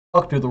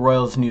Welcome to the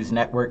Royals News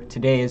Network.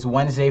 Today is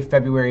Wednesday,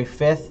 February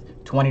 5th,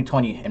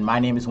 2020, and my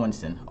name is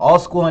Winston. All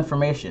school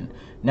information.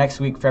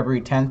 Next week,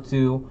 February 10th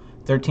through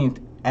 13th,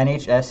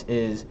 NHS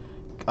is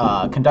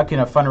conducting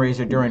a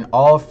fundraiser during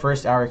all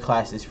first-hour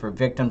classes for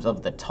victims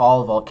of the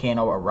Taal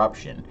volcano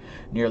eruption.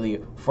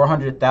 Nearly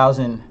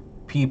 400,000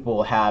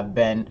 people have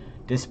been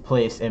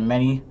displaced, and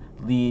many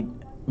lead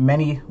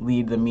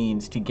the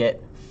means to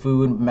get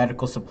food,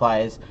 medical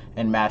supplies,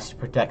 and masks to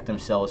protect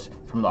themselves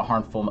from the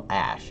harmful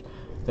ash.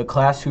 The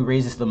class who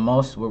raises the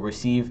most will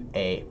receive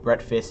a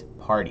breakfast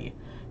party.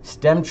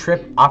 STEM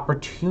trip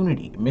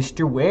opportunity.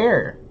 Mr.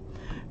 Ware,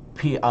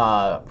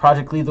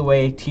 Project Lead the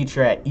Way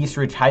teacher at East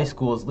Ridge High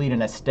School, is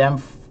leading a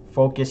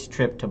STEM-focused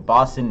trip to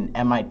Boston and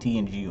MIT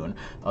in June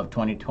of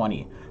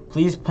 2020.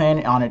 Please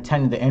plan on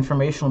attending the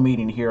informational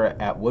meeting here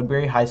at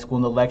Woodbury High School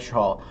in the lecture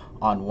hall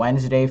on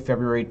Wednesday,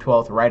 February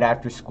 12th, right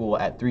after school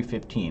at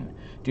 3:15.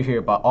 To hear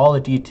about all the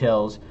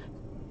details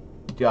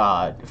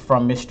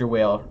from Mr.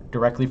 Ware,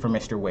 directly from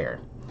Mr. Ware.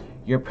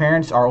 Your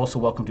parents are also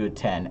welcome to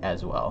attend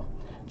as well.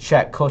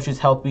 Check coaches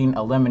helping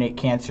eliminate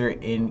cancer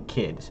in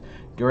kids.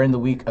 During the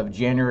week of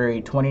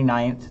January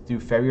 29th through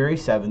February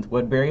 7th,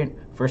 Woodbury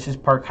versus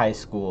Park High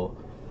School.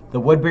 The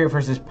Woodbury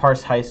versus Park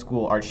High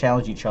School are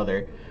challenge each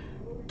other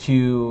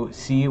to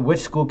see which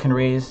school can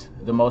raise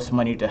the most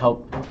money to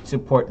help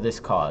support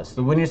this cause.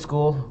 The winning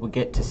school will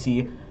get to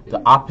see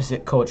the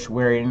opposite coach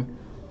wearing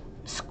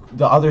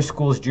the other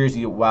school's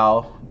jersey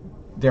while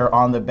they're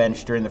on the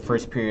bench during the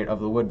first period of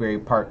the Woodbury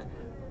Park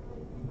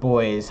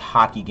boys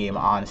hockey game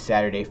on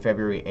Saturday,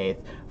 February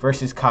 8th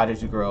versus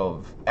Cottage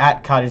Grove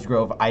at Cottage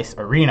Grove Ice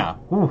Arena.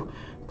 Ooh.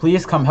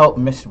 Please come help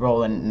Miss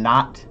Rowland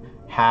not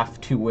have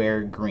to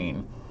wear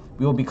green.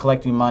 We will be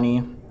collecting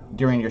money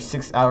during your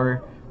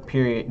 6-hour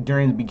period,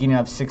 during the beginning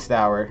of 6th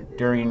hour,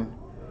 during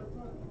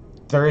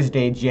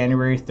Thursday,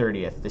 January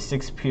 30th. The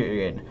 6th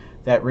period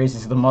that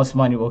raises the most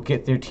money will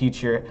get their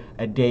teacher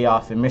a day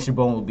off, and Mr.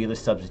 Bowman will be the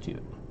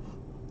substitute.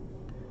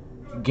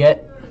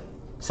 Get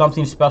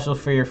something special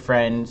for your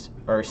friends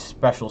or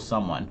special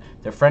someone.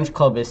 The French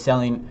Club is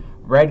selling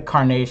red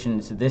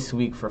carnations this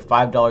week for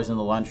 $5 in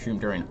the lunchroom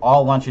during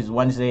all lunches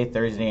Wednesday,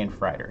 Thursday, and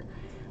Friday.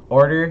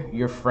 Order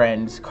your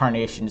friends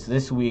carnations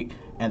this week,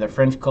 and the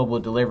French Club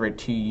will deliver it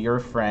to your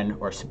friend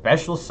or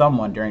special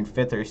someone during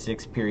 5th or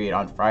 6th period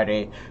on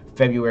Friday,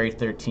 February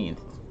 13th.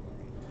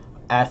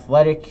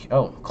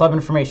 Club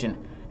information.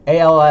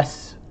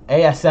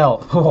 ASL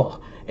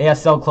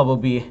Club will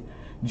be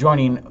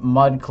joining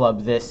Mud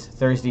Club this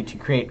Thursday to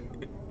create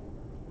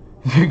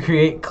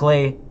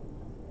clay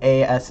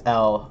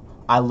ASL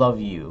I Love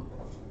You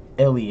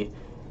Illy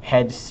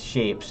head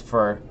shapes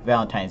for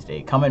Valentine's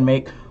Day. Come and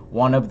make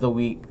one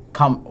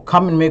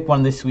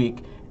this week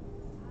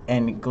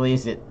and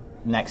glaze it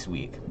next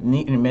week.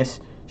 Meet in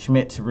Miss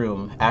Schmidt's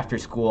room after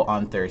school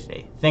on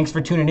Thursday. Thanks for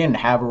tuning in and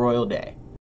have a royal day.